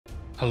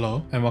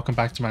Hello, and welcome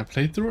back to my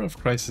playthrough of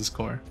Crisis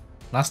Core.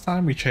 Last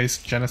time we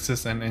chased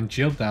Genesis and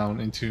Angeal down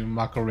into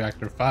Mako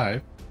Reactor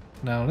 5.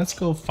 Now let's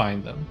go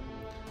find them.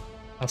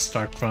 I'll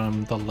start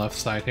from the left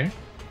side here.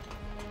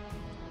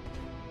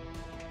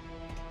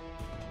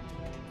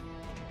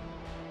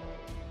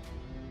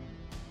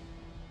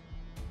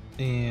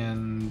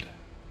 And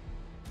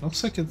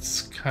looks like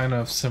it's kind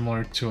of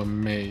similar to a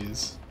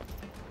maze.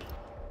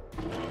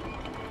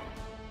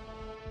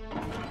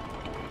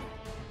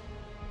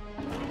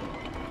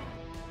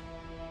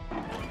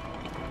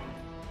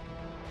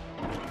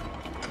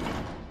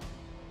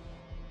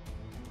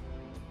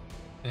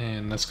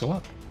 And let's go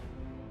up.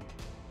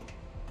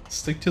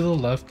 Stick to the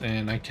left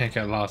and I can't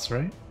get lost,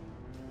 right?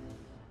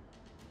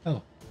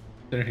 Oh,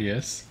 there he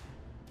is.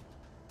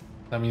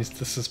 That means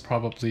this is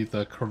probably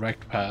the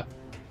correct path.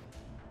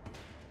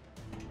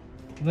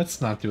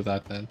 Let's not do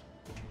that then.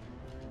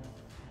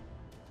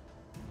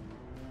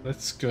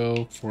 Let's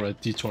go for a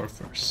detour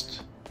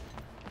first.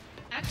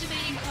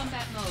 Activating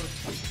combat mode.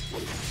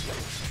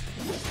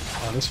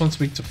 This one's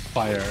weak to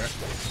fire.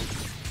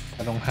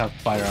 I don't have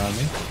fire on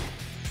me.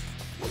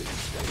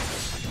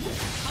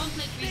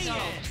 Conflict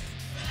resolved.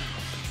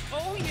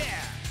 Oh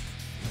yeah.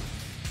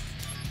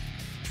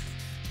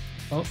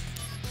 Oh.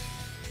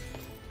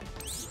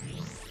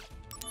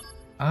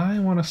 I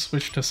want to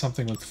switch to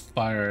something with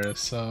fire,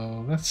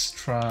 so let's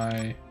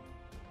try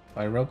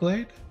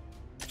Pyroblade.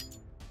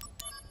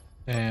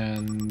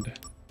 And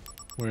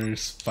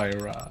where's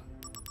Fire?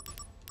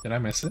 Did I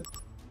miss it?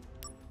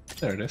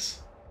 There it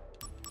is.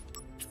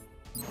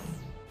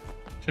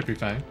 Should be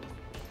fine.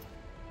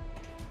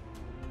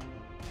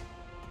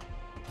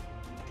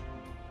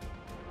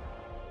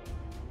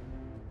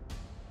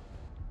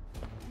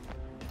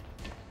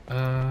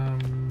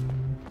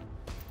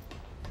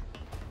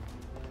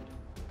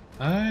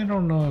 I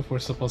don't know if we're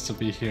supposed to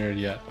be here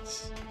yet.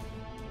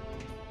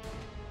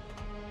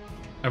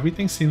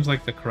 Everything seems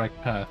like the correct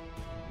path.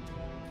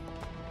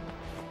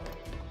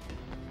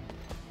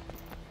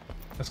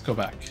 Let's go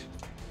back.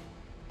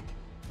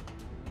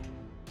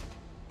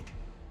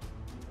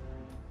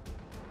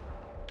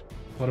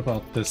 What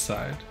about this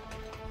side?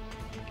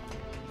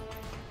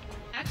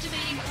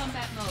 Activating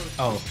combat mode.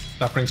 Oh,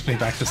 that brings me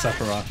back to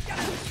Sephiroth.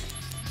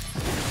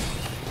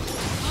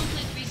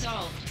 Conflict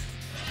resolved.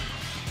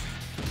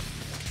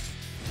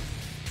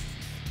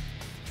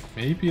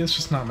 Maybe it's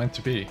just not meant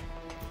to be.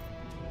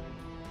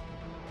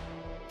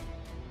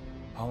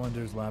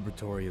 Hollander's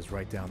laboratory is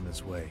right down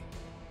this way.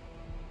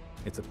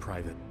 It's a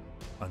private,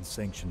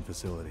 unsanctioned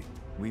facility.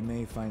 We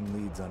may find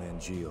leads on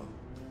Angeal.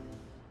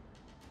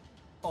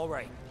 All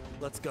right,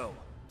 let's go.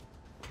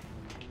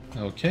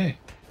 Okay.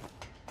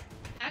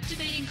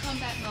 Activating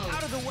combat mode.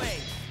 Out of the way.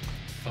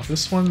 Oh,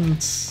 this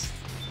one's...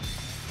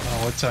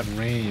 Oh, it's at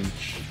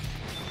range.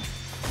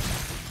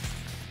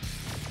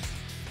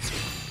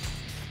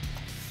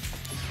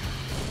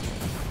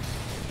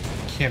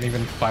 Can't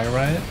even fire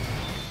at it?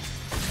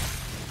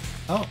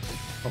 Oh,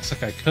 looks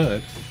like I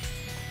could.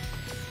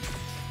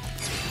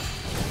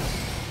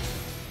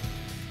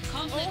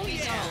 Conflict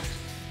resolved.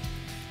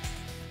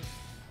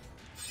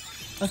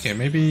 Okay,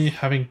 maybe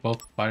having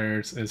both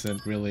fires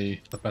isn't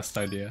really the best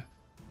idea.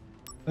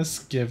 Let's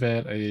give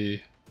it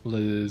a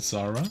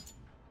Blizzara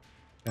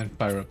and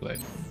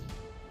Pyroblade.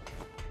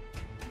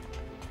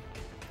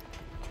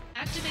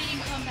 Activating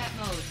combat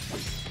mode.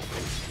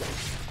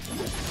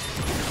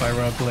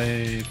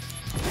 Pyroblade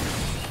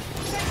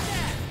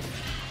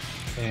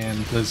and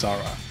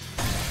Blizzara.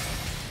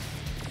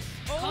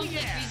 Oh Conflict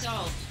yeah.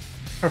 resolved.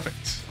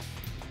 Perfect.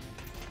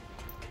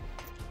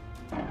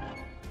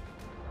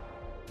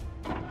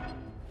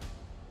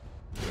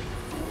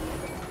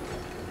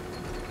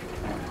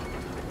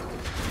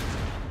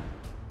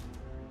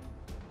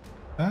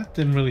 That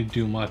didn't really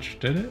do much,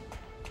 did it?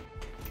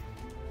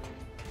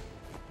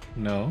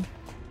 No.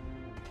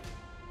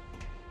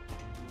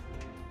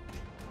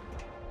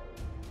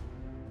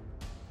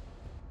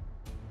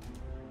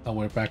 Oh,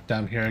 we're back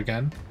down here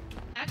again.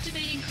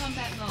 Activating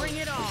combat mode. Bring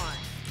it on.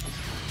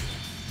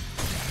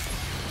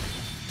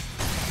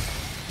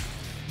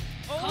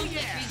 Oh Conflict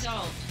yeah.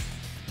 resolved.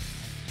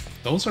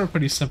 Those are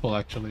pretty simple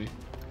actually.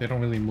 They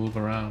don't really move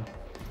around.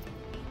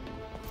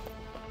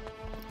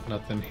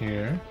 Nothing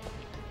here.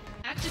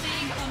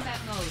 Activating combat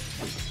mode.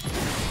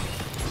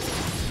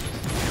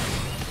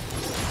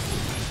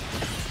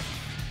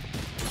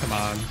 Come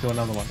on, do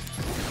another one.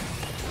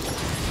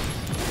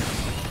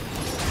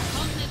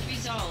 Conflict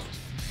resolved.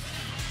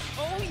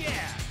 Oh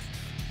yeah.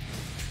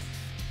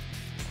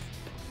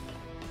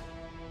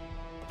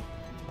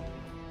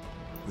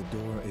 The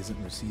door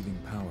isn't receiving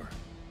power.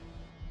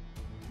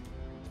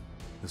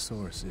 The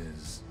source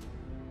is...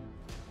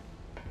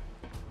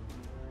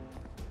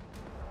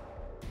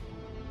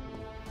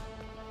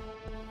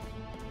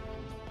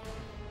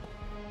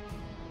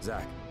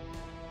 Zack,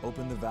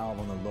 open the valve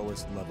on the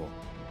lowest level.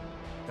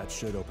 That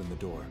should open the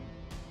door.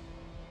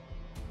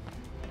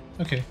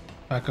 Okay,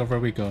 back over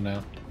we go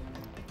now.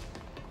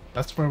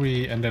 That's where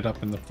we ended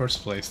up in the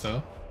first place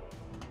though.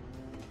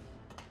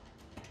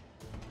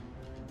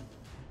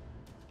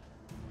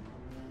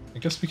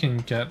 guess we can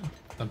get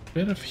a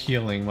bit of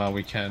healing while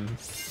we can.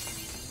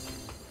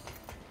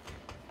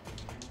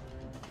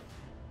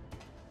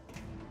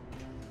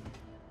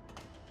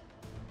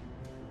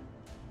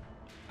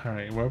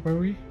 Alright, where were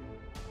we?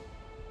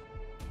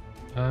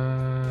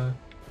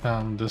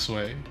 Down this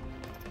way.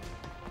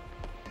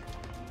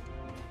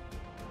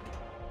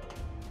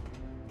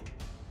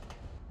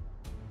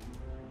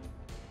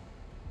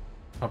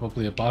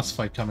 Probably a boss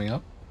fight coming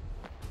up.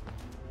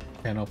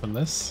 Can't open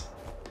this.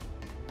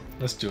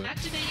 Let's do it.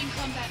 Activating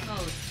combat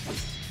mode.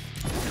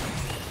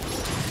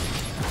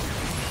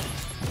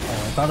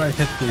 Oh, I thought I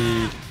hit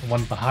the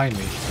one behind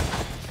me.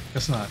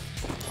 Guess not.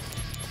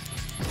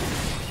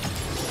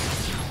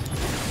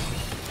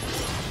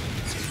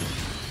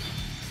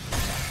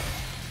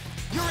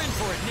 You're in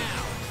for it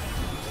now.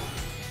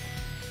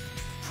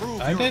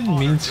 Prove I your didn't honor.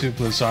 mean to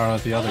Blizzara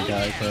the other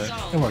guy, but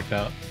it worked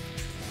out.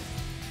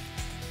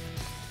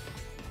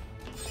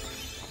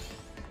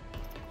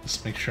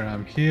 Just make sure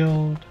I'm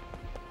healed.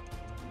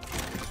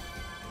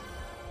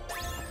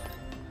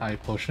 High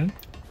potion.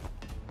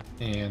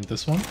 And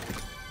this one.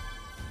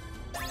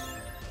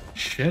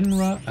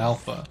 Shinra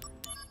Alpha.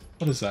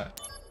 What is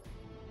that?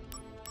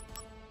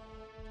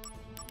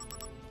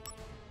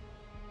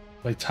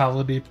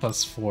 Vitality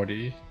plus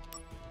 40.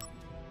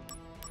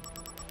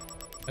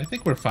 I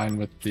think we're fine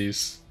with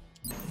these.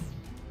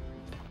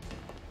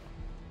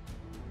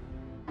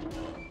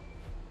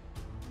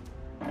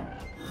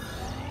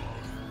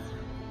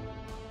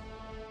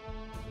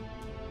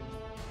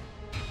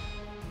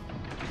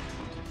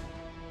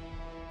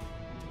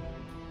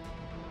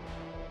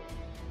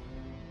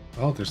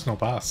 Oh, there's no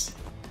boss.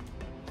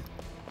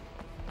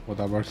 Well,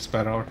 that works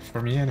better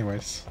for me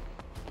anyways.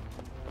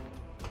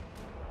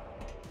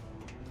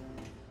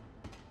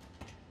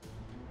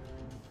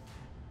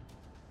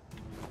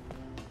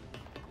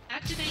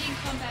 Activating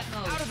combat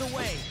mode. Out of the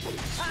way.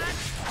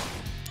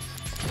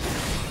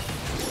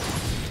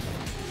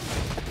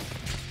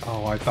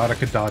 Oh, I thought I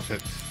could dodge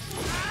it.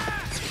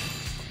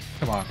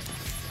 Come on.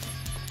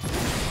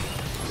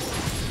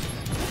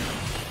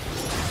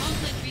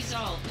 Conflict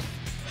resolved.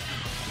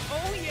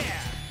 Oh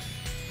yeah.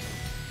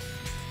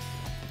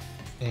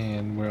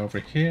 And we're over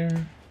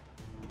here.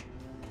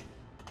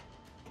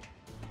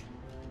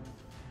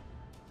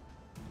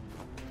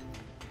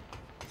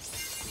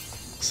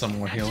 Some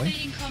more healing.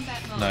 Activating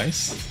combat mode.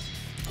 Nice.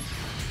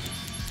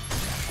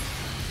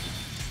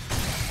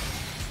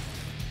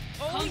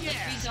 Oh Conflict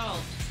yeah.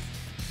 resolved.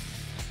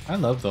 I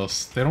love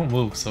those. They don't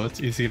move, so it's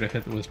easy to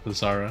hit with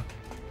Blizzara.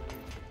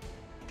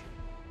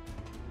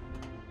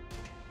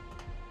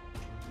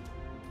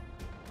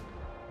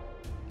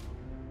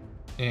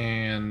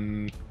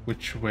 And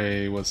which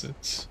way was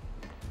it?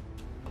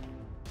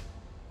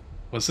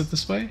 Was it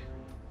this way?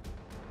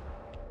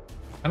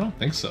 I don't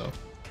think so.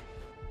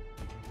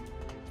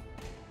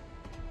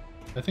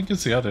 I think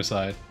it's the other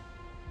side.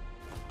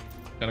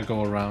 Gotta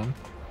go around.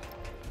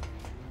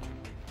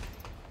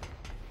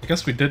 I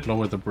guess we did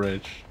lower the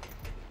bridge,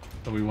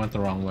 but we went the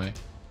wrong way.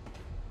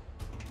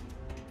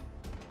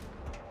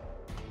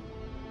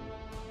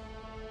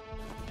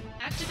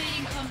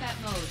 Activating combat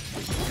mode.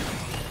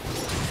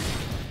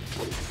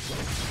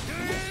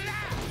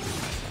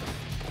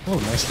 Oh,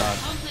 nice dodge.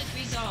 Conflict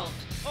resolved.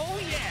 Oh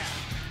yeah.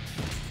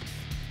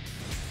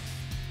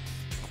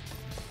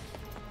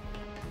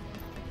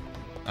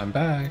 I'm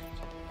back.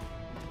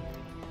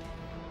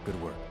 Good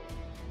work.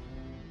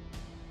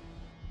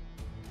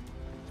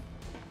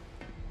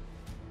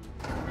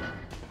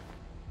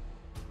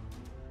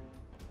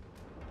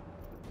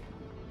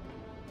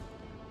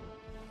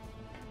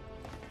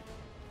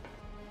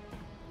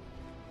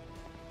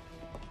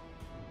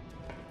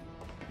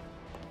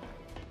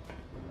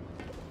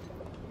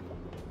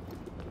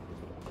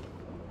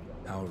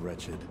 How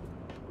wretched.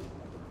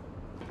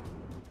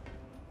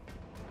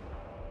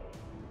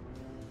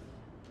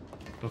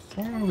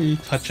 Before we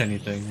touch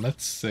anything,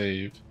 let's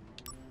save.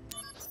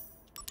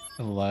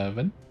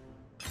 11.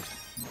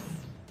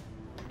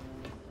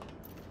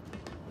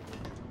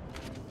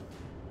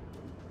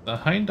 The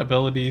heightened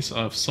abilities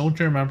of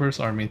soldier members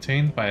are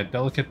maintained by a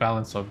delicate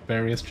balance of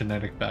various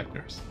genetic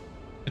factors.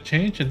 A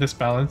change in this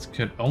balance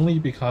could only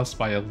be caused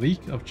by a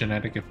leak of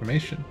genetic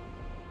information,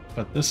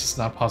 but this is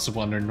not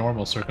possible under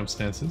normal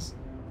circumstances.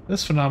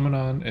 This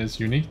phenomenon is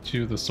unique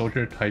to the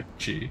soldier type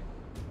G.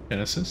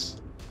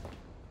 Genesis?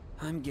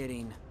 I'm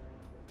getting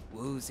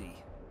woozy.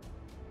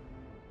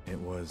 It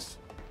was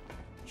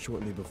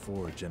shortly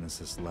before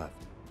Genesis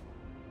left.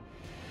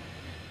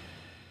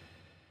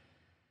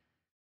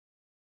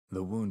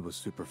 The wound was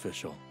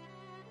superficial,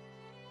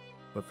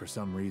 but for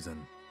some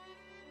reason,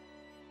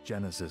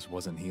 Genesis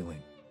wasn't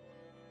healing.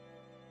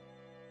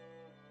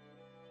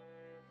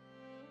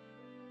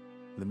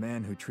 The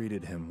man who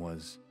treated him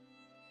was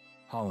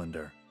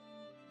Hollander.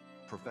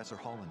 Professor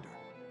Hollander,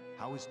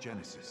 how is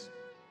Genesis?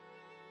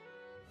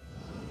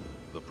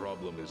 The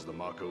problem is the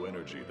Mako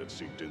energy that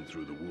seeped in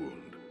through the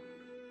wound.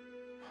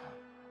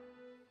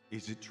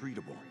 Is it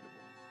treatable?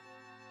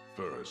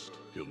 First,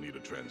 he'll need a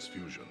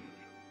transfusion.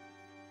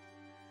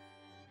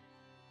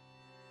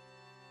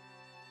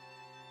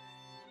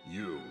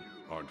 You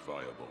aren't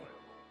viable.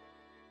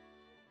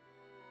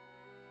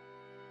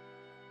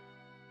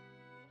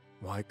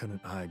 Why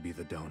couldn't I be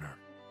the donor?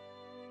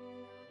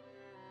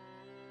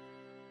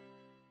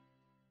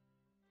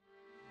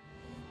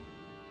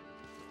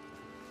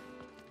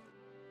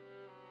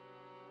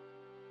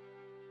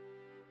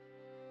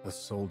 A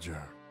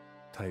soldier,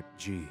 type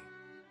G.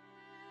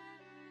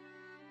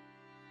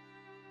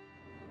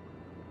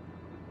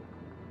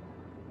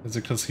 Is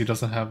it because he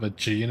doesn't have a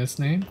G in his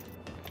name?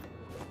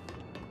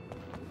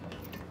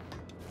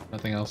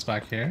 Nothing else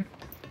back here?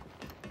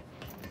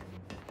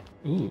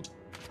 Ooh.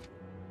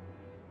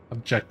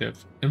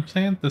 Objective.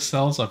 Implant the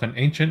cells of an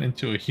ancient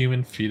into a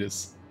human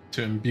fetus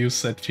to imbue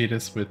said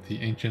fetus with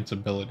the ancient's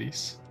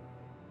abilities.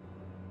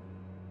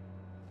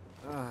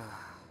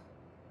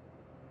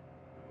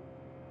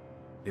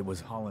 It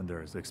was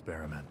Hollander's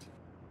experiment.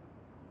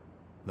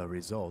 The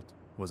result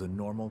was a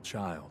normal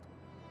child,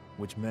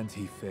 which meant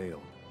he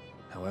failed.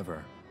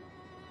 However,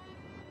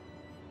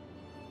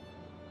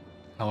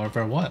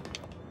 what?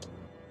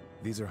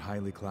 These are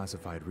highly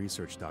classified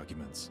research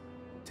documents,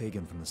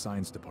 taken from the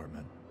science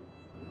department.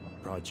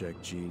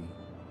 Project G,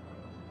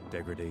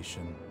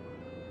 degradation,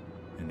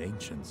 and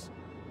ancients.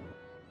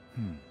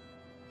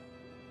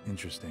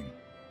 Interesting.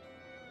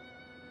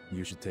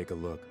 You should take a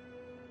look.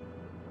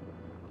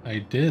 I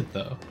did,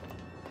 though.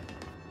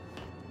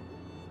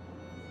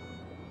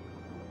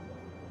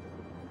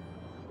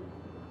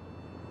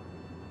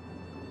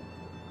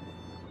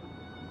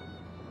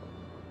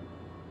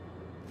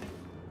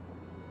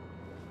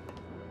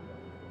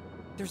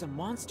 There's a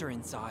monster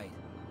inside.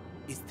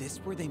 Is this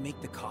where they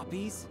make the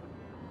copies?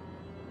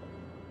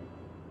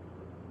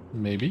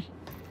 Maybe.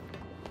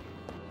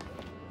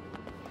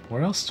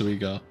 Where else do we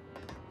go?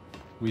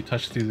 We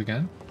touch these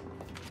again?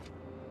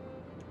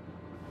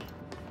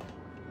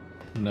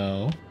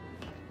 No.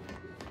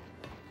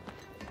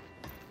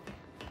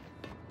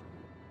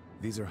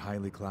 These are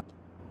highly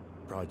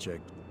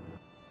Project.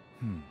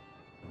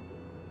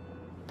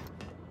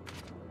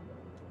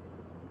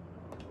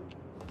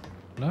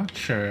 Not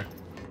sure.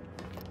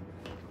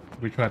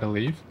 We try to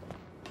leave?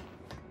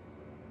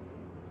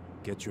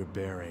 Get your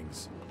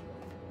bearings.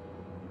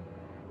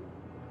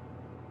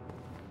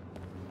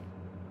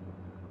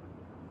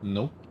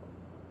 Nope.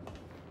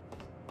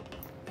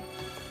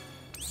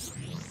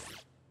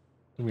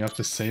 Do we have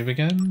to save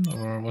again,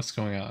 or what's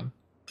going on?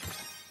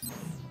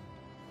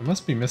 I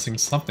must be missing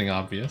something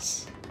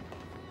obvious.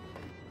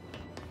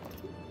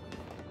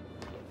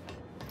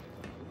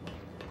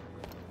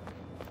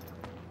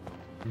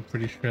 I'm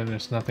pretty sure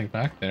there's nothing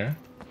back there.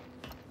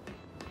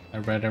 I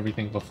read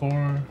everything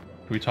before.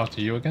 Do we talk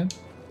to you again?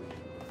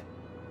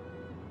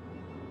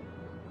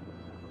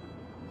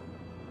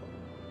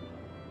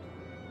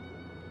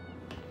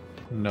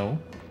 No.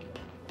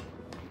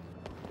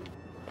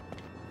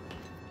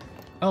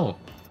 Oh,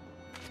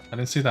 I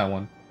didn't see that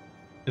one.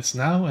 It's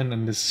now an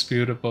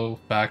indisputable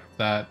fact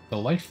that the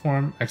life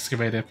form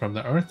excavated from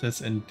the Earth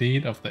is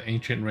indeed of the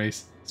ancient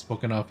race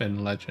spoken of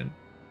in legend.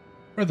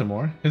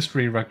 Furthermore,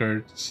 history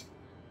records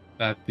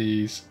that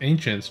these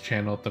ancients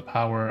channeled the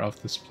power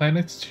of this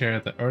planet to tear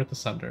the Earth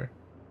asunder.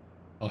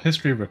 Well,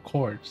 history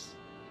records.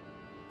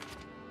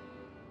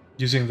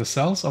 Using the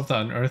cells of the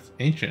unearthed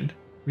ancient,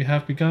 we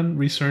have begun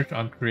research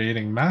on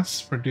creating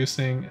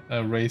mass-producing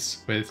a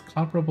race with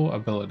comparable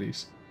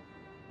abilities.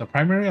 The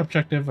primary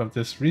objective of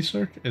this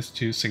research is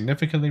to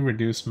significantly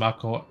reduce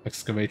Mako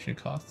excavation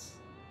costs.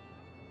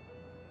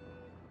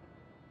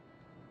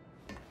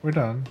 We're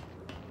done.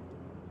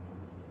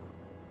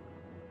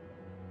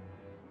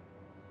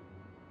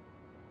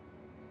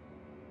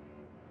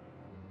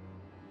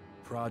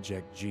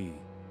 Project G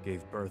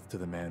gave birth to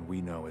the man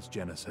we know as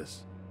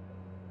Genesis.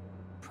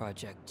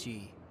 Project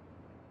G.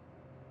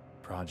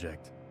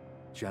 Project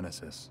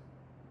Genesis.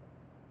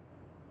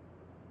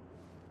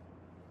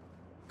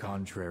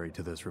 Contrary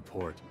to this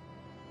report,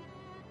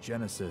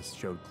 Genesis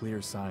showed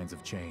clear signs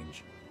of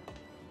change.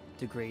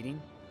 Degrading?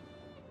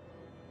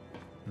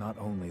 Not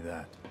only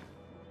that.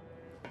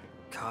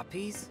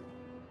 Copies?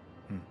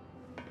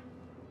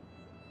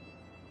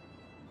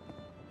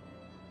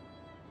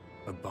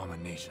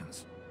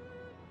 Abominations.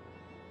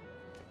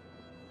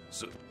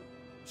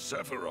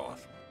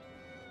 Sephiroth?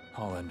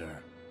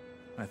 Hollander,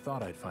 I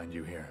thought I'd find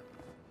you here.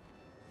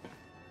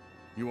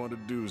 You want to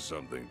do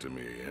something to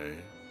me, eh?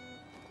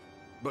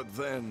 But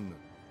then,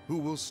 who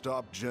will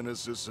stop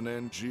Genesis and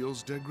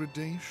Angeal's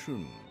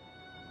degradation?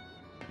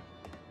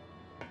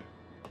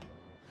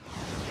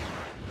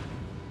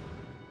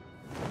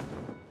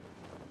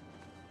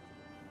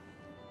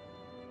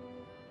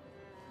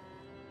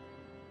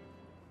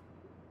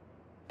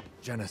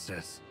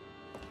 Genesis.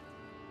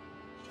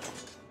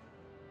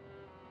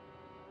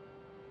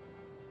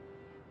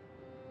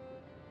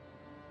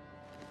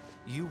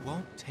 You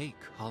won't take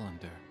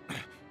Hollander.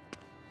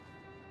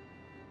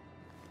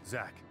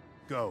 Zack,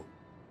 go.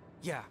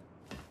 Yeah.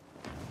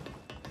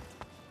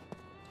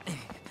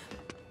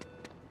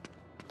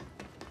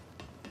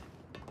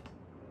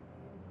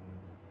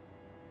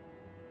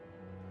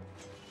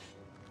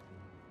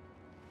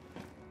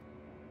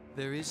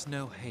 There is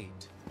no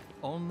hate,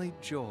 only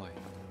joy,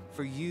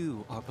 for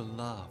you are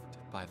beloved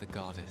by the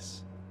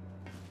goddess.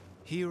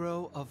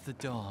 Hero of the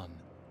dawn,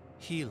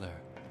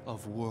 healer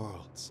of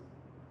worlds.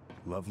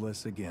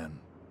 Loveless again.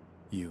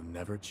 You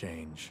never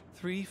change.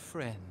 3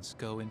 friends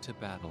go into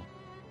battle.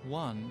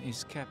 One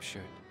is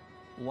captured.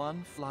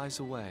 One flies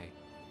away.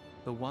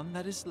 The one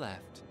that is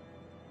left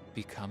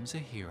becomes a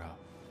hero.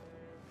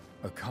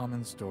 A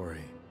common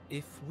story.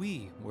 If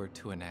we were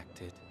to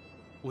enact it,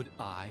 would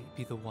I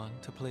be the one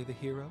to play the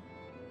hero?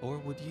 Or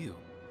would you?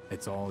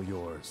 It's all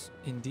yours.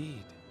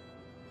 Indeed.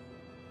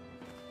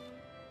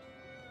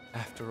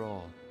 After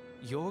all,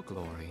 your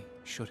glory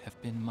should have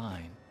been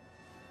mine.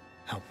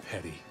 How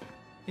petty.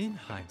 In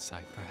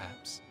hindsight,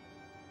 perhaps.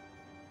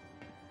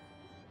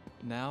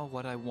 Now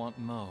what I want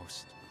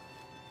most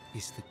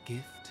is the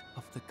gift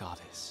of the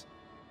goddess.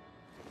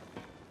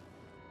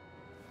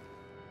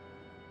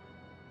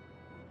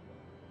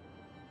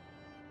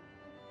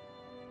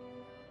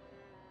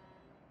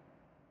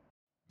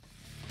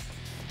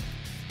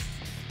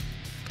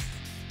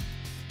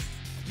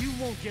 You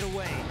won't get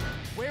away.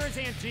 Where is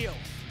Angeal?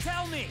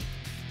 Tell me!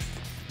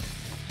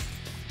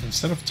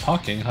 Instead of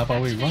talking, how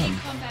about we Activating run?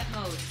 combat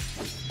mode.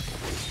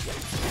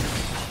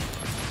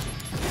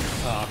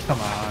 Oh, come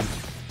on.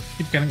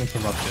 Keep getting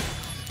interrupted.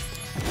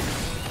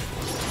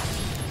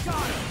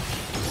 Got him!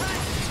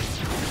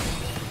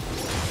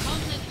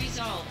 Conflict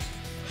resolved.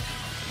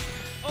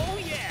 Oh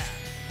yeah!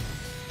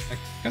 I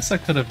guess I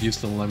could have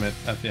used the limit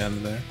at the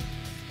end there.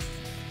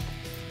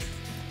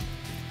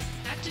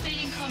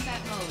 Activating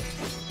combat mode.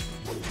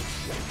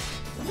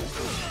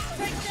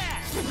 Take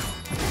that!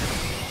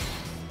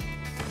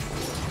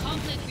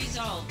 Conflict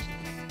resolved.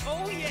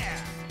 Oh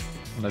yeah!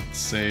 Let's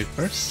save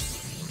first.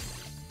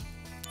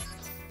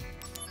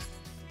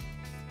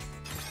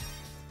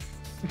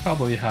 We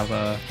probably have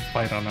a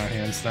fight on our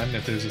hands then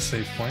if there's a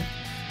save point.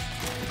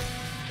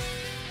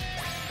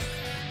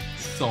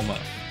 Soma.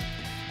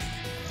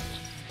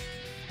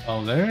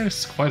 Oh,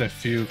 there's quite a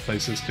few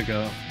places to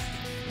go.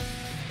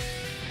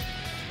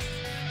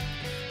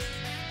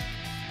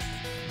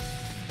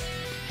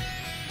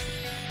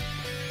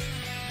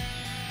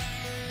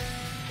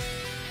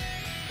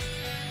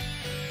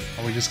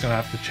 Are we just gonna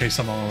have to chase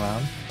them all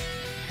around?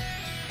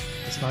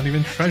 There's not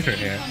even treasure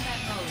Activating here. combat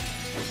mode.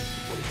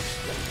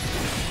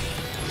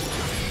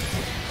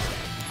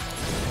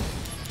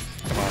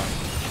 Come on,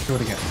 do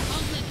it again.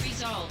 Conflict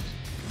resolved.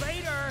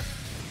 Later!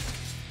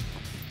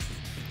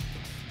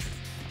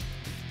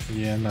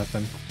 Yeah,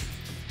 nothing.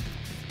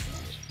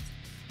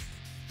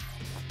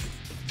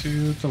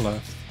 To the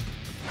left.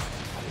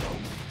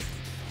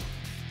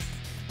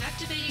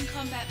 Activating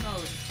combat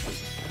mode.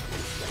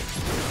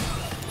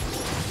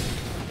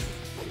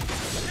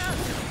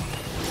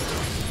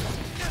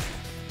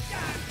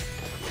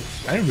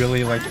 I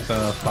really like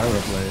the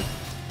fire blade.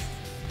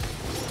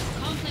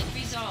 Conflict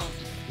resolved.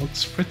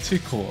 Looks pretty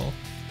cool.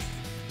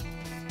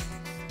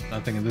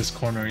 Nothing in this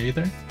corner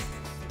either.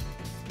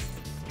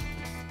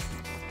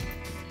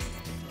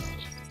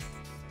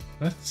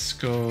 Let's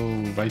go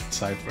right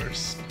side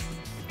first.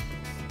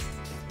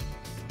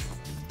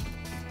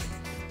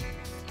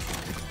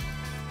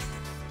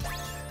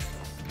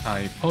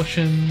 High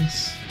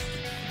potions.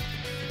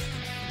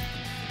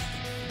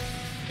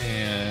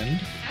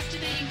 And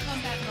Activating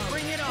combat mode.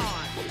 Bring it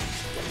on!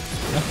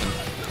 nothing.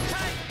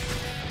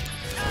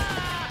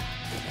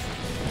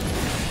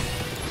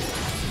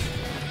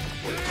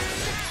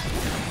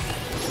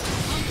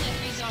 Conflict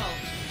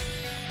resolved.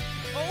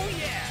 Oh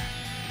yeah!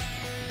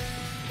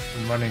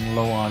 I'm running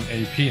low on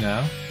AP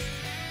now.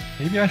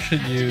 Maybe I should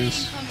Activating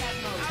use combat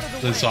mode. Out of the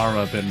the way!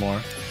 Zara a bit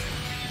more.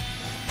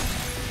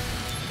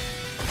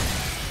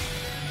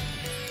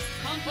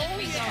 Conflict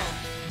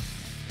resolved.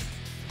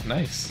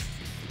 Nice.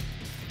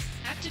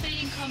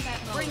 Activating combat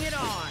mode. Bring it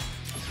on!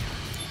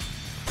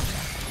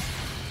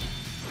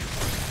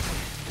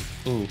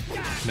 Ooh,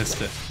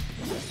 missed it.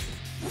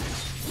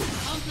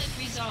 Conflict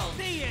resolved.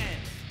 The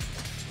end!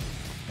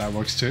 That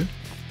works too.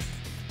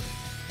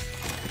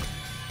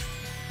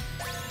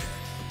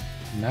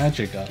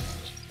 Magic up.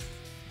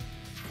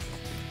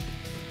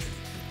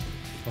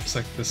 Looks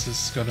like this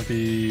is gonna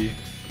be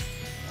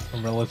a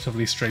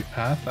relatively straight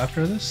path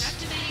after this.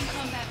 Activating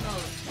combat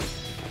mode.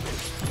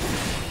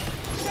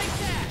 Take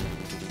that!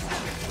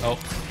 Oh.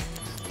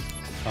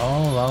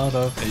 All out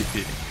of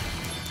AP.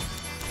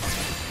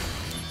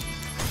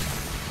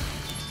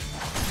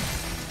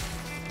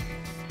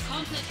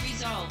 Conflict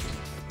resolved.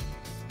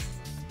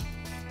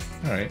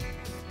 Alright.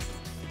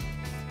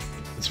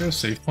 Is there a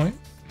save point?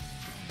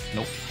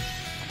 Nope.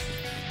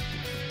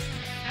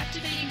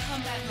 Activating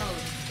combat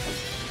mode.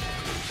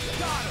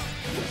 Got him!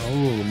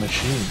 Oh,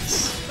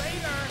 machines.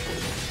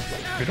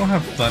 Later! We don't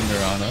have thunder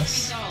on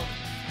us, Resolved.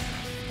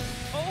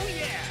 Oh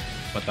yeah!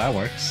 but that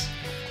works.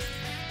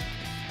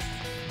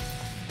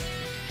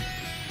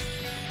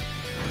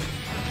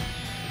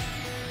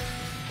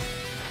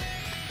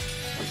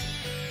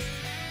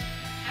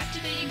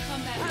 Activating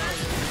combat mode.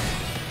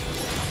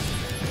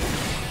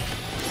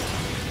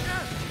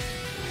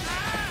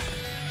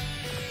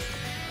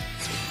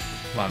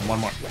 Come on, one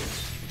more.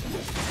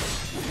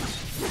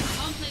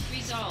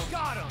 resolved.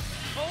 Got him!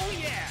 Oh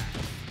yeah!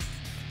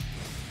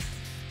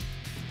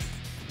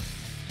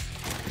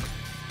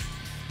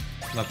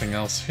 Nothing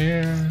else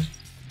here.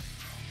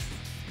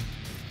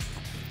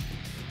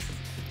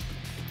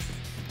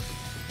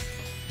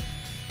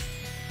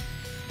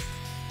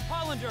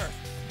 Hollander!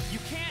 You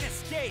can't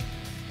escape!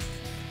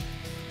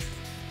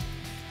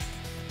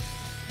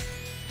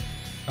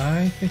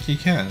 I think he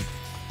can.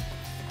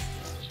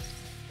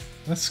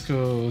 Let's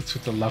go to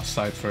the left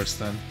side first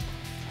then.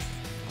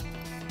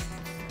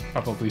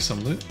 Probably some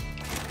loot.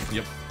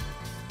 Yep.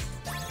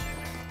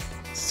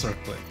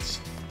 Circlet.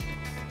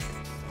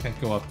 Can't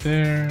go up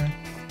there.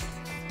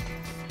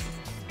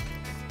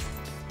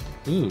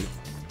 Ooh.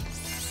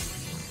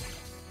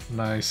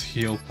 Nice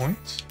heal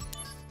point.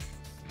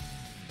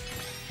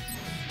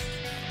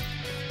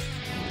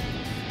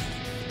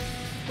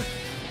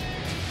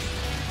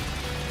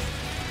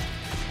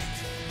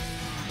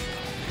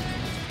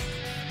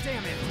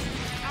 Damn it!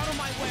 Out of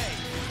my way!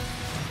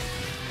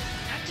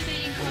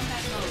 Activating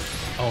combat mode.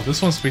 Oh,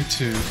 this one's weak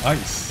to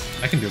ice.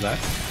 I can do that.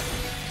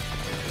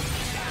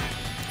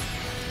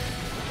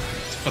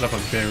 Let's put up a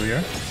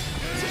barrier.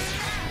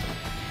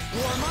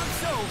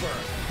 Warm-up's over!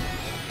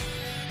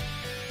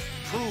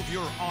 Prove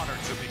your honor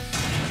to me.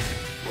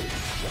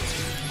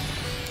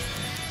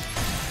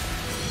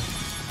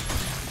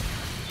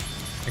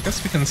 I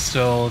guess we can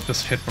still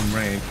just hit from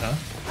range, huh?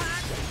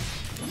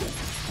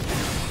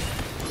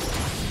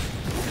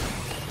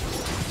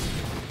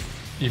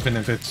 Even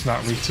if it's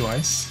not weak to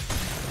ice.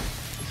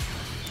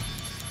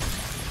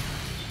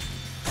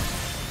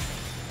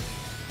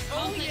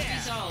 Conflict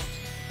resolved.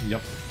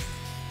 Yep.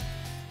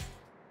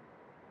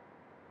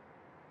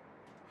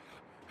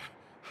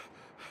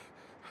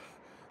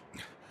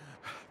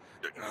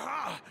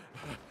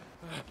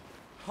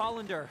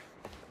 Hollander,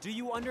 do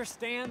you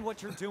understand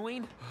what you're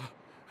doing?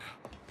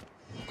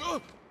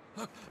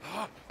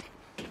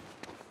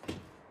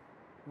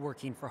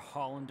 Working for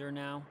Hollander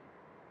now?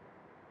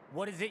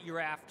 What is it you're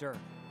after?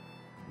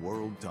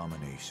 World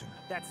domination.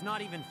 That's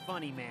not even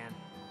funny, man.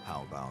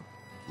 How about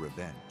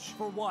revenge?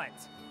 For what?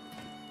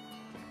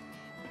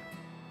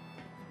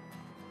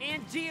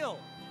 Angeal!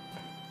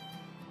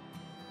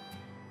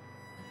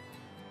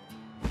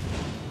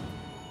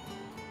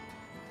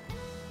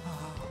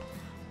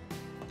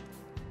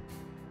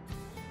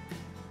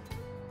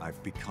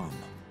 I've become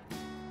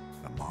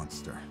a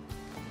monster.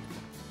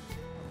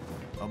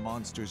 A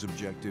monster's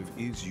objective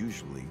is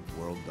usually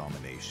world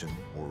domination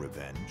or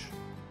revenge.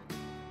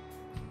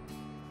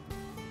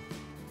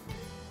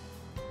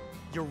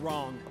 You're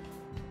wrong.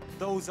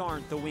 Those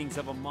aren't the wings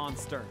of a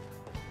monster.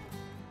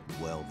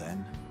 Well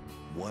then,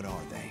 what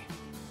are they?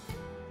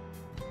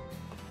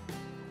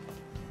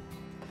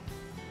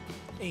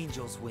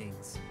 Angel's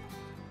wings.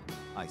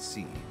 I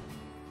see.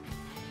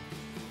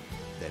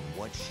 Then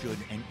what should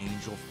an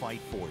angel fight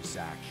for,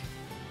 Zack?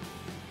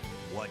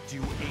 What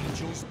do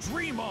angels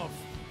dream of?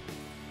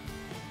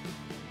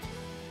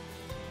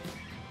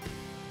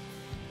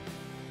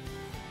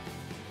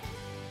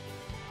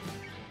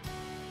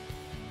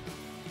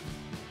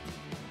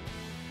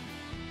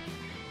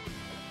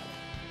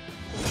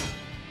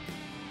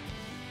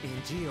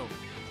 Angeal,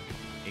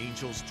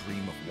 Angels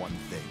dream of one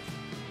thing.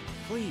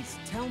 please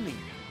tell me.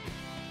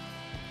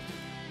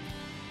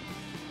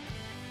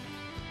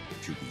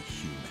 To be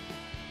human.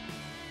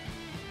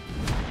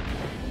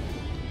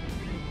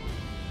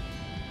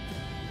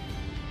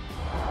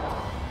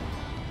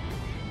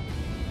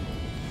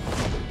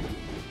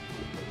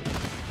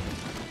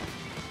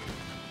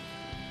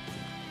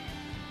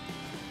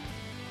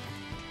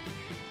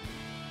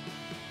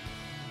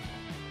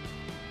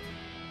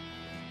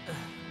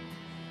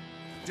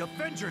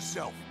 Defend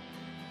yourself!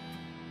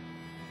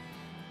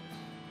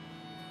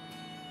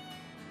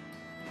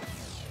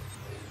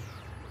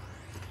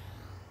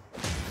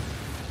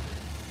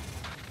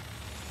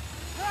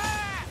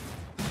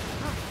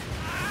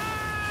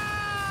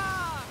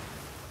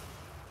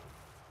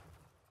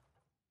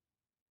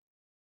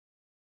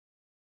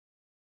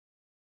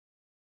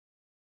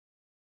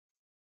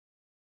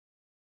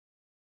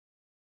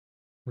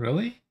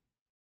 Really?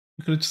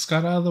 We could have just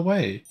got out of the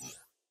way.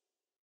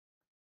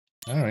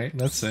 Alright,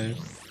 let's save.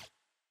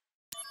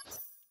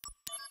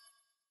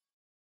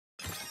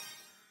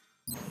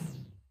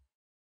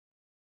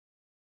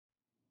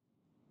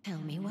 Tell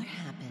me what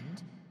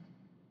happened.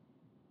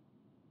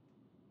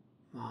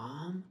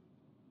 Mom?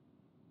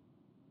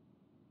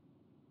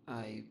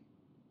 I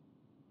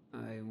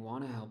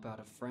want to help out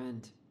a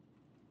friend,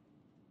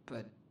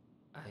 but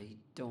I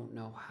don't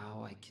know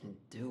how I can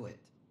do it.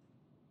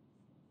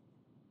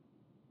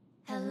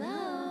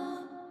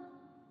 Hello?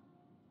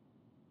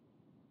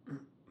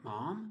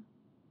 Mom?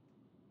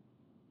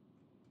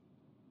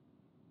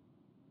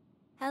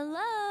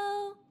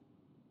 Hello?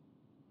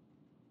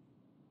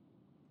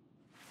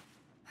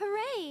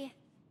 Hooray!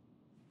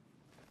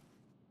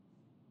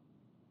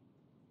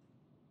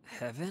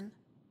 Heaven?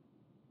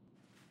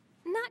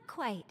 Not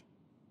quite.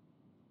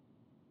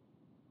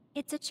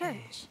 It's a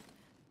church.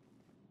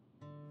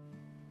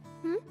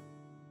 Hmm?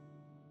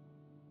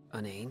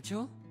 An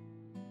angel?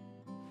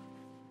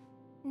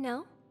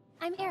 No,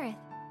 I'm Aerith.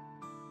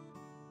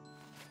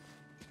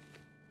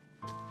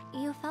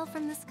 You fell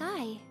from the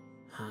sky.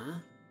 Huh?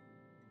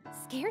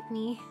 Scared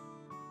me.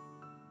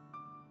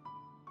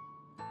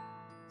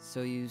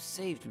 So you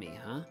saved me,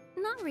 huh?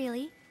 Not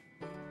really.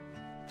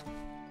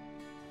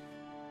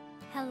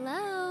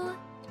 Hello?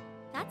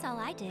 That's all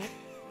I did.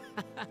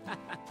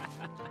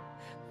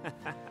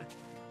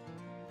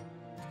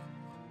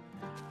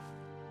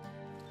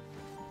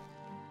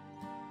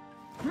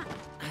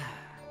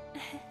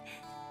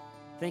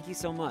 Thank you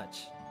so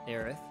much,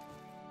 Aerith.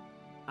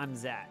 I'm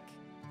Zach.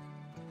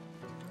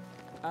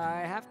 I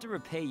have to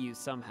repay you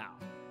somehow.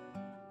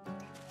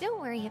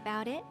 Don't worry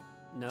about it.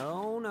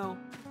 No.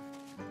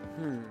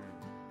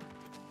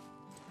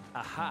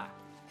 Aha.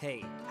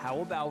 Hey, how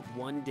about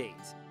one date?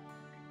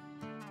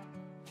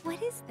 What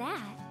is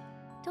that?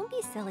 Don't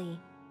be silly.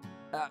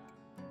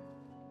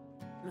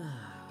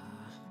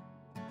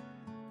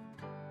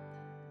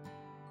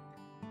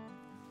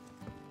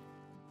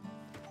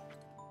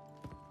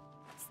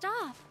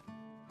 Stop!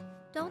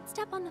 Don't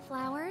step on the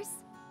flowers.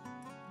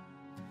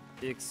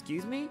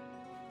 Excuse me?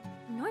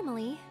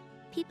 Normally,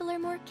 people are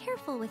more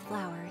careful with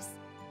flowers.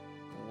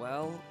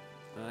 Well,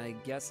 I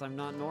guess I'm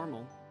not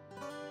normal.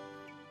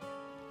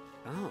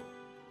 Oh.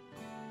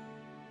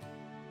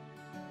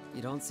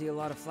 You don't see a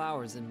lot of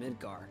flowers in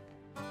Midgar.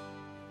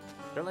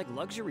 They're like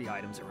luxury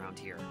items around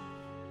here.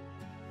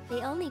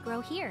 They only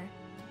grow here.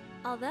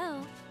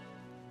 Although,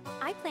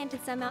 I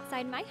planted some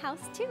outside my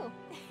house too.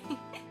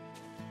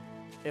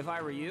 If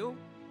I were you,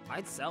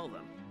 I'd sell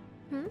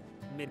them.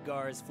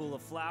 Midgar is full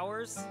of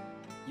flowers,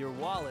 your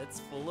wallet's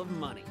full of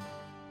money.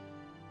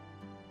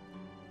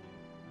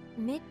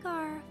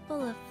 Midgar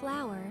full of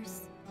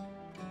flowers.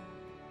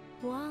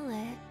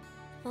 Wallet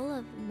full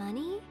of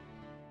money?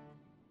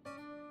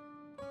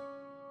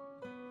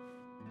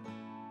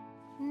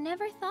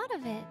 Never thought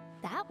of it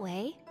that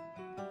way.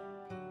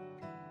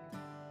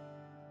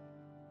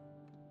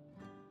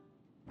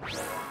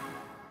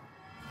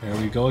 There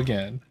we go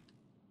again.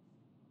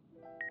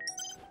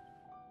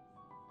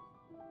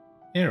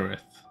 Aerith.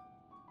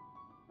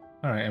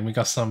 Alright, and we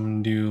got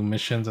some new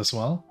missions as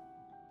well.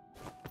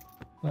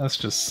 Let's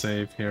just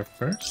save here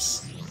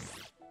first.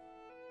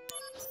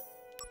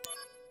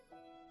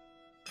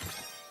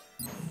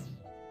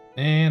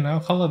 And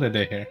I'll call it a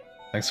day here.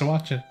 Thanks for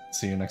watching.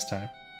 See you next time.